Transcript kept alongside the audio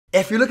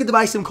If you're looking to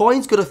buy some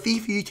coins, go to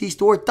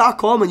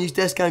FIFAUTstore.com and use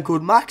discount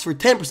code MAX for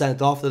 10%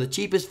 off. They're the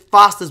cheapest,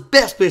 fastest,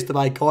 best place to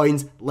buy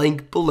coins.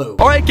 Link below.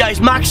 Alright guys,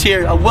 Max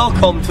here and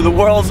welcome to the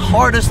world's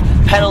hardest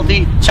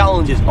penalty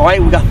challenges.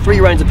 Alright, we got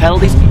 3 rounds of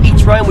penalties.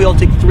 Each round we all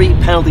take 3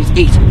 penalties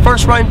each.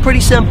 First round,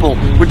 pretty simple.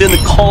 We're doing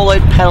the call out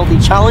penalty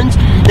challenge.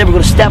 Then we're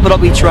going to step it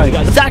up each round.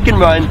 The second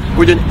round,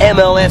 we're doing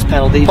MLS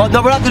penalties. But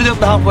no, we're not going to do it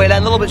the halfway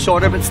line, a little bit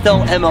shorter, but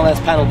still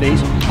MLS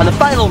penalties. And the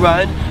final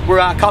round, we're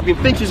copying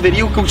Finch's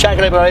video. Go check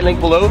it out, right, link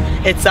below.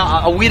 It's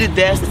a weighted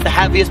vest. It's the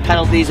heaviest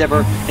penalties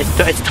ever.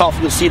 It's tough.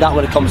 You'll see that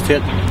when it comes to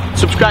it.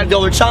 Subscribe to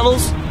other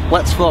channels.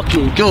 Let's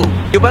fucking go.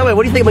 Yo, by the way,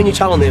 what do you think of my new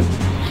channel name?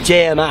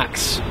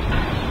 JMX.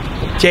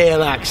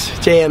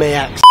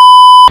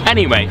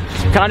 Anyway,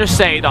 can I just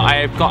say that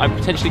I've got a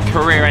potentially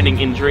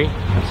career-ending injury.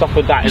 I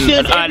suffered that in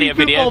an earlier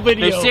video.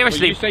 No,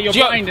 seriously. You say you're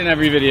blind in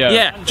every video.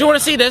 Yeah. Do you want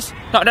to see this?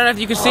 No, I don't know if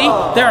you can see.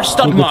 There are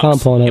stud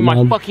marks in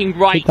my fucking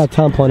right. Take that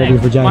tampon out of your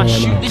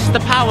vagina. This is the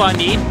power I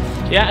need.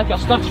 Yeah, I've got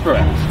studs for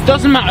it.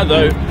 Doesn't matter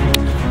though. So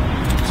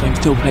I can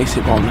still place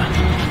it on.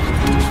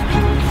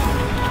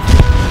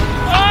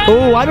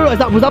 Oh, I don't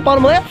know. Was that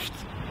bottom left?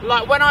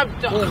 Like when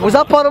I've done. Was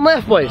that bottom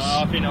left, boys?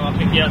 I think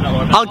yeah, that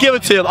one. I'll give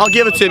it to him. I'll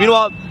give it to him. You know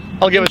what?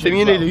 I'll give it to him.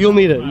 You need it. You'll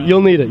need it.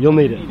 You'll need it. You'll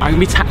need it. I'm gonna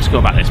be tactical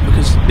about this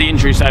because the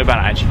injury is so bad.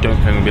 I actually don't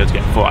think I'm gonna be able to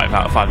get 4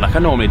 out of 5 like I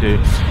normally do.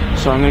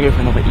 So I'm gonna go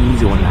for another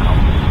easy one now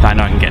that I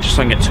know I can get, just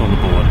so I can get 2 on the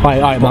board.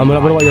 Alright, man. What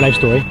about your life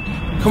story?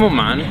 Come on,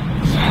 man.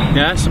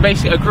 Yeah. So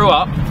basically, I grew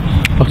up.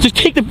 Oh, just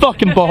take the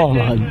fucking ball,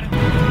 man.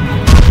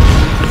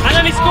 And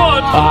then he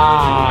scored.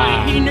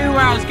 Ah. He knew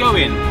where I was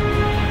going.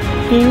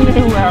 He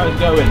knew where I was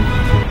going.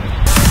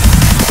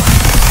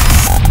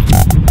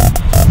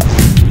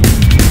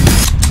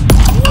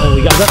 Oh,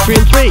 we got that 3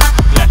 and 3.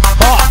 Yes.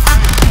 Oh.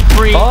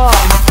 3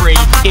 and 3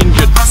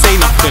 injured. Say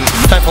nothing.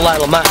 Time for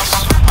Lionel Max.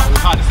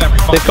 We've had this every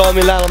They call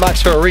me Lionel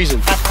Max for a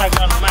reason. Hashtag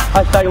Lionel Max.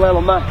 Hashtag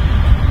Lionel Max.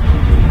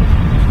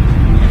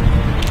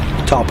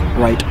 Top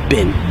right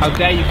bin. How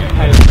dare you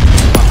compare?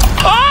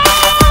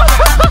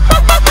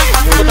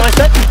 What did I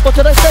say? What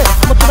did I say?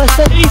 What did I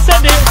say? He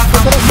said it.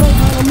 What did I say?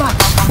 Lionel Max.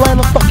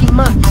 Lionel fucking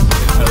Max.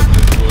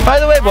 By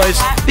the way, boys,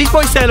 these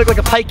boys say I look like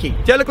a pikey.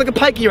 Do I look like a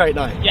pikey right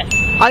now? Yes.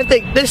 I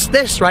think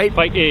this right?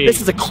 Pikey. This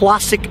is a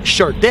classic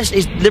shirt. This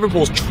is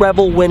Liverpool's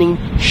treble-winning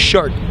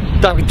shirt.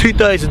 Back in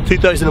 2000,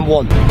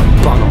 2001.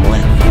 Bottom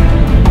left.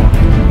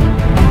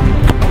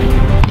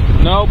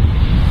 Nope.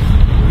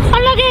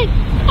 Unlucky.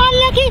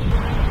 Unlucky.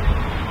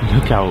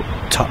 Look how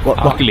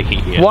ugly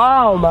he is.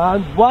 Wow,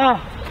 man. Wow.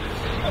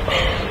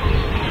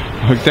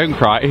 Don't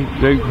cry.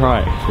 Don't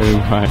cry.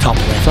 Don't cry. Top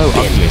left. So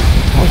ugly.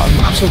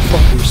 Have some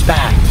fucking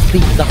respect.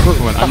 Please, that hurt.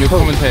 I'm your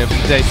commentator for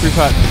today.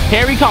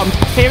 Here he comes.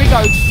 Here he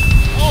goes.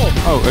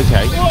 Oh,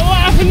 okay. What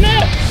happened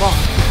there?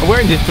 We're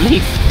in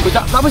disbelief. But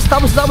that was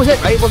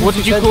it, right? What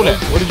did you call it?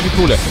 What did you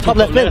call it? Top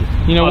left bin.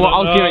 You know what?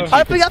 I'll give it to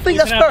you. I think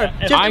that's fair.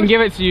 I can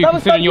give it to you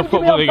considering your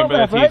footballing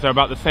abilities are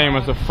about the same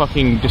as a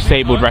fucking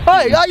disabled referee.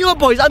 Alright, you know,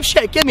 boys, I'm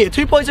shit. Give me it.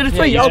 2 points out of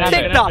 3. I'll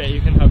take that.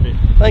 You can have it.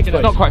 Thanks,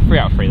 It's not quite 3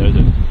 out of 3 though, is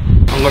it?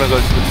 I'm gonna go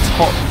to the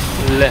top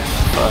left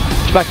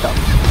first. Back up.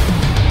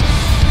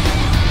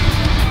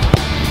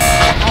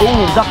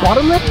 Oh, is that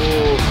bottom left?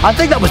 I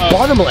think that was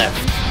bottom left.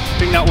 I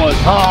think that was.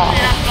 Oh,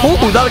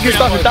 that was a good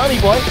start for Danny,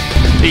 boy.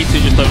 These two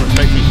just don't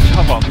respect each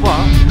other, but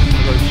I'm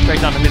gonna go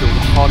straight down the middle, the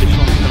hardest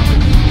shot I'm gonna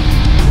make.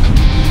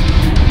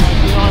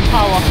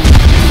 Power.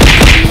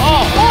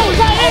 Oh, is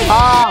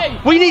that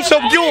it? We need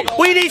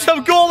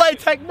some goal line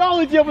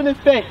technology up in this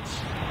pitch.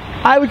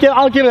 I'll give it.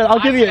 I'll give it. I'll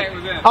give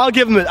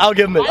him it. I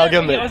don't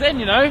think it was in,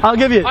 you know. I'll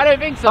give you. I don't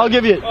think so. I'll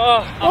give you.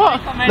 What?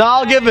 No,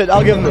 I'll give it.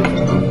 I'll give him it.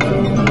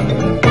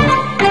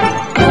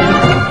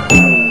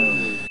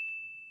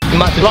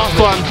 Last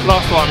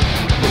one.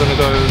 We're gonna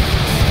go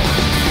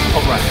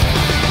top right.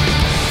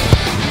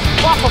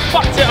 Fuck, I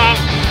fucked it up.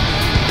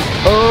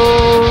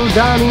 Oh,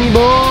 Danny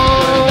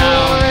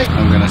boy.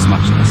 I'm gonna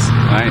smash this,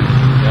 right?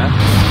 Yeah?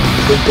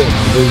 Good.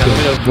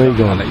 Where you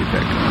going? I'll let you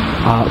pick.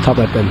 Top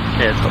left bin.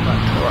 Yeah, top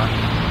right. Alright.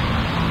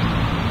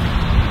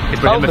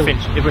 Ibrahim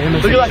Finch.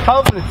 Look at that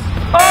confidence.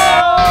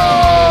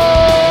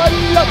 Oh,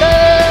 lucky.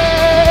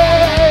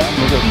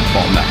 We'll go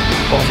bottom left.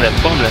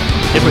 Bottom left.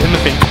 Ibrahim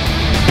Finch.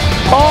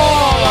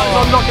 Oh,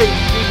 that's unlucky.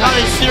 That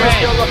is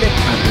seriously unlucky.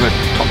 Good.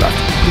 Top left.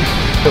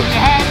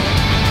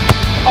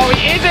 Oh,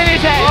 he is in his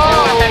head.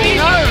 He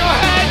knows.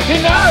 He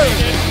knows.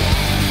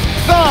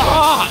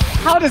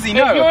 How does he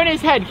know? If you're in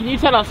his head, can you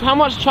tell us how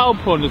much child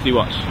porn does he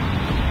watch?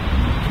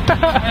 2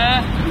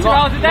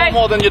 hours a day. Not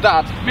more than your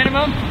dad.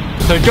 Minimum.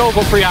 So Joel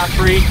got 3 out of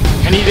 3,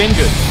 and he's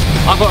injured.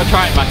 I've got to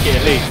try it back here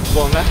at least.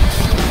 Bottom left.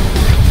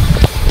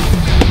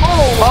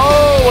 Oh,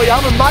 well, you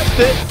haven't matched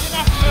it.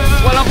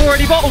 Well, I've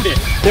already bottled it.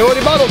 You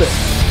already bottled it.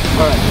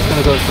 Alright, just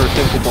gonna go for a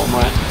simple bottom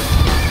right.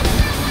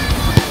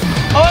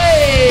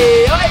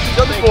 Oi! Oi!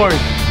 On the board.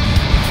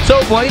 So,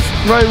 boys,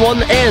 round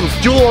 1 ends.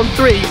 Joel on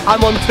 3,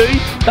 I'm on 2,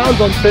 Dan's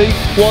on 2,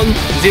 1,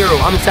 0.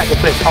 I'm in second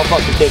place. I'll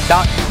fucking take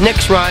that.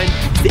 Next round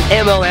is the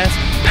MLS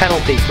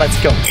penalties. Let's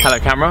go. Hello,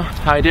 camera.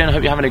 How you doing? I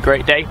hope you're having a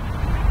great day.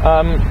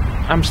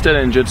 I'm still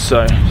injured,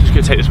 so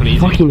just gonna take this one easy.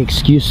 Fucking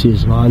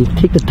excuses, man.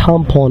 Take the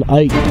tampon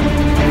out.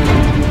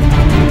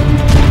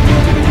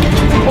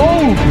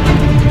 Oh!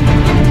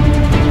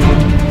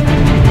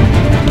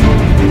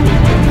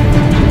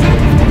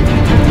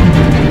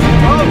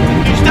 Oh!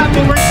 You stepped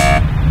over it!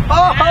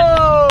 Oh!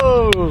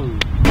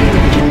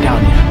 Get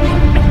down here.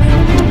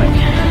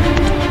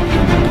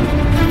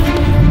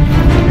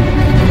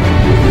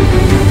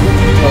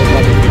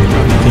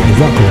 He's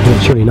not going to do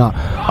it, surely not.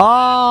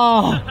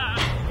 Oh!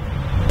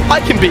 I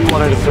can beat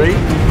 1 out of 3.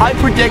 I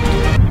predict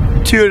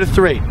 2 out of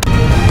 3.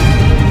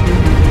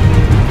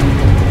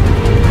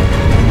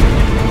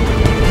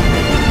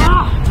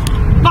 Ah!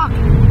 Fuck!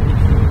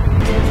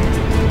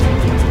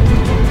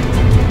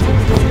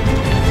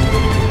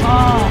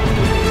 Ah!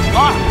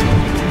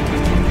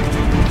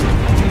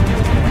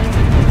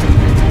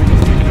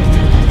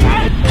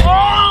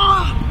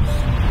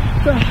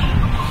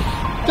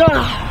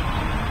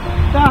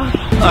 Ah!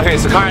 Okay,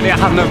 so currently I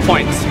have no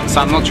points,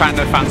 so I'm not trying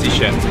no fancy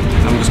shit.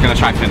 I'm just gonna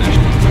try finish.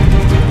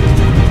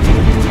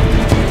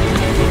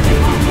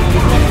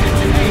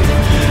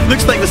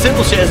 Looks like the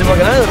simple shit isn't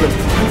working out of it.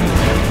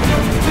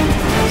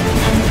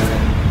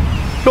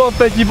 Go on,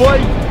 Benji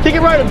boy. Take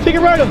it round him, take it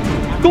round him.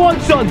 Go on,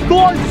 son, go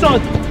on,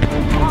 son.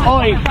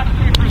 Oi.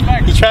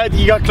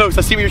 You got close,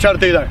 I see what you're trying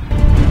to do there.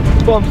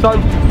 Go on,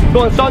 son.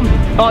 Go on, son.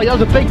 Oh, that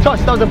was a big touch,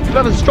 that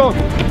was strong.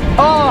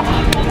 Oh.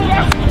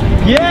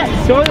 Yes,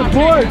 on the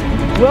board.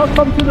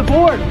 Welcome to the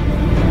board.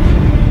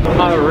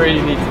 I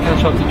really need to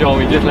catch up to Joel,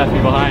 he just left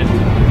me behind.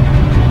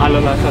 I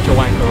look like such a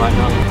wanker right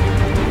now.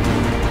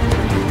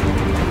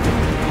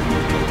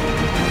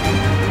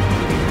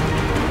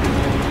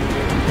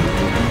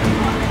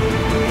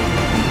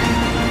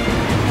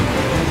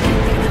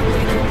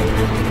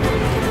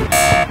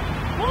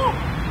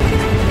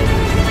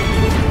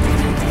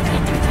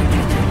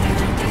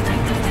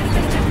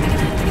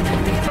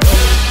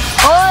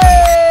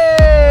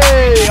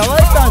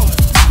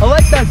 I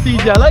like that,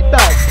 CJ, I like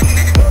that.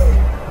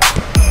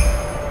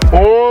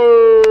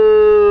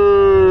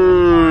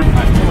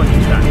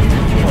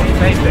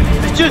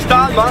 It's just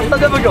done, man, it's not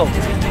difficult.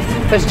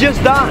 It's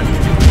just done.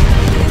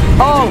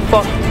 Oh,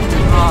 fuck.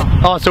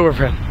 Oh, it's over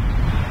for him.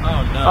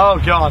 Oh no. Oh,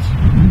 God.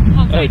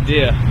 Oh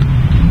dear.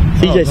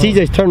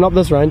 CJ's turning up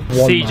this round.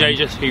 CJ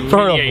just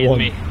humiliated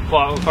me.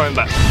 Well, I'm throwing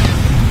back.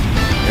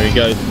 There he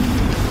goes.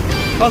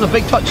 That was a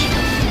big touch.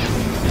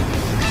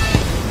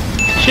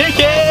 Shake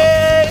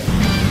it!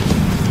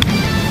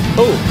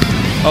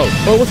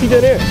 Oh, what's he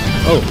doing here?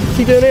 Oh, what's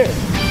he doing here?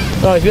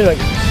 Oh, he's doing like,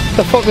 what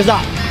the fuck was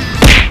that?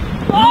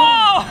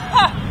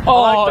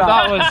 Oh,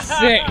 that was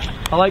sick.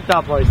 I like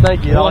that, boys.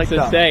 Thank you. I like What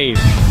a that. save.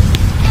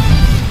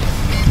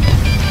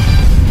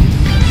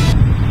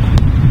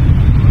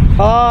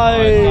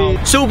 Hi.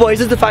 So, boys,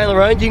 this is the final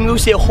round. You can go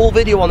see a whole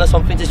video on this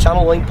on Finch's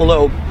channel, link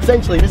below.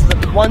 Essentially, this is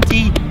a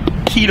 20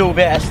 kilo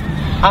vest.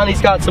 And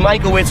he's got some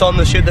ankle weights on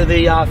the shoot that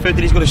the foot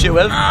that he's going to shoot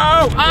with.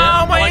 Oh,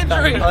 yeah, my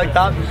injury! I like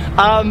that.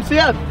 So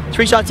yeah,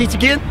 3 shots each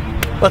again.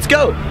 Let's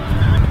go.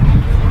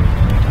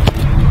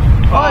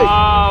 Hi.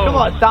 Come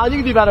on, Dan, you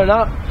can do better than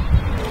that.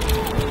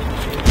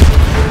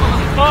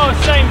 Oh,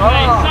 same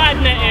place.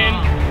 Side net in.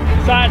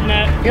 Side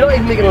net. You're not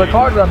even making it look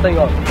hard with that thing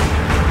on.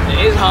 It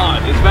is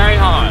hard, it's very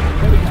hard.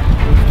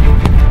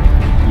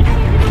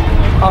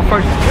 Oh,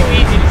 first. It's too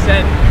easy to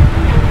send.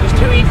 It's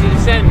too easy to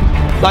send.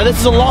 Now this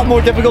is a lot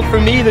more difficult for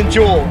me than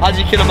Joel, as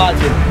you can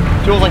imagine.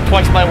 Joel's like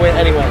twice my weight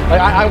anyway.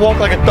 Like, I walk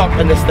like a duck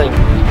in this thing.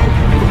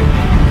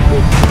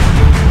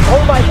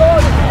 Oh my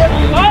God!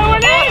 Oh, we're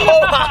in!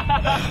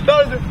 That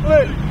was a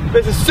flip.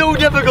 This is so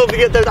difficult to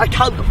get there. I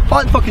can't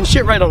find fucking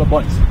shit right on it,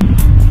 boys.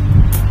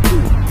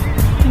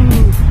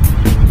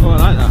 Oh, I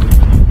like that.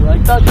 You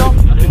like that, Joel?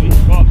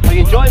 Are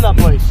you enjoying that,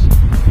 boys?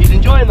 He's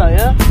enjoying that,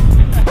 yeah?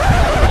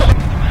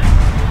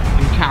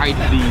 You carried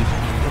these.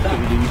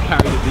 You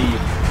carried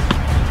these.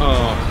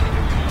 Oh.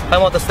 I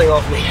want this thing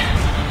off me.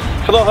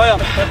 Come on, hurry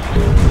up.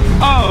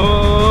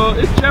 Oh,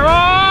 it's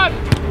Gerard!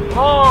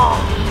 Oh.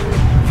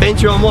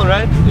 Finch, you're on 1,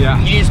 right? Yeah.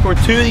 You need to score 2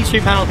 of these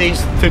 3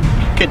 penalties to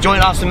get joint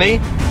last with me,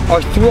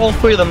 or through all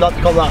 3 of them not to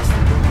come last.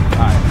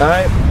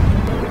 Alright.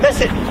 Miss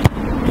it!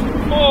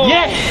 Oh.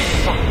 Yes!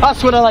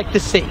 That's what I like to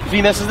see. If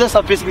he misses this,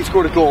 I've basically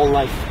scored a goal in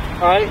life.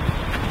 Alright?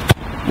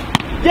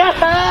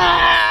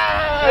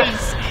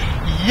 Yes!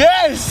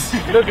 Yes!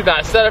 Look at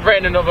that,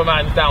 celebrating another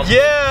man's down.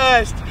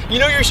 Yes! You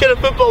know you're shit at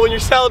football when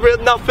you're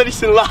celebrating not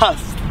finishing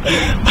last.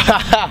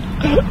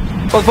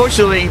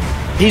 Unfortunately,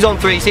 he's on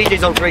 3,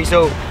 CJ's on 3,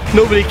 so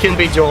nobody can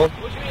beat Joel.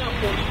 What do you mean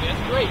unfortunately?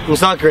 That's great.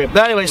 It's not great.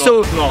 But anyway,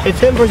 so it's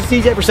him versus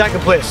CJ for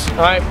 2nd place.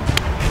 Alright?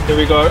 Here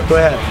we go. Go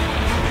ahead.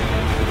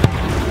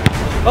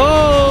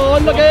 Oh,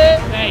 unlucky!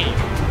 Hey,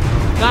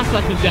 that's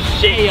like a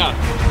shittier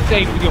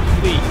save with your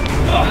feet.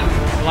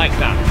 I like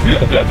that.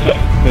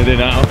 Did it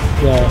now?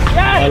 Yeah.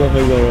 Yes! I love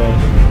it go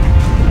away.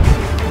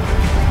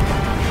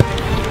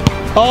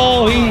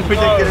 Oh, he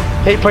predicted it.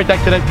 He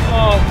predicted it.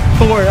 Oh.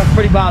 4, that's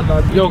pretty bad,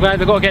 man. Yo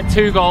guys, I've got to get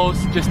 2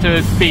 goals just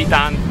to beat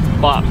Dan,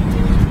 but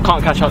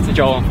can't catch up to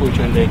Joel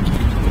unfortunately.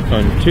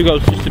 2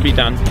 goals just to beat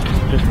Dan.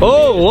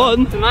 Oh,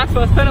 1. It's a nice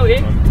first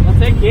penalty. That's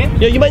Thank you.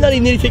 Yeah, you might not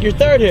even need to take your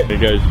third here. There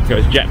goes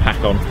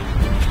jetpack on.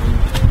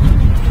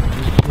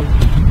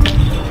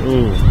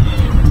 Ooh.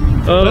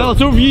 Well,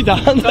 it's over you,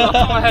 Dan.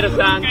 I had a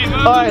stand.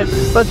 Alright,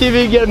 let's see if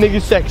we can get a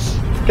maybe 6.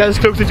 Get as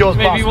close to Joe as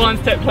Maybe possible. one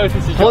step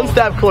closer to Joel. One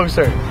step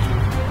closer.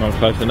 Not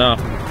close enough.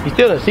 He's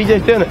doing it,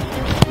 CJ's doing it.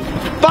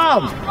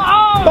 Bam!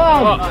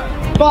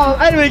 Bam!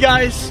 Bam! Anyway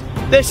guys,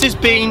 this has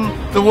been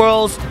the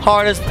world's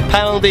hardest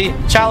penalty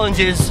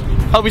challenges.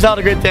 Hope he's had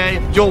a great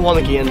day. Joel won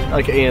again.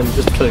 Okay, Ian,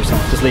 just kill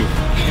yourself, just leave.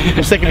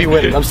 I'm sick of you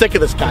winning. I'm sick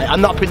of this guy.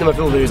 I'm not putting him in my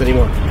full videos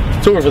anymore.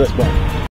 It's over for this one.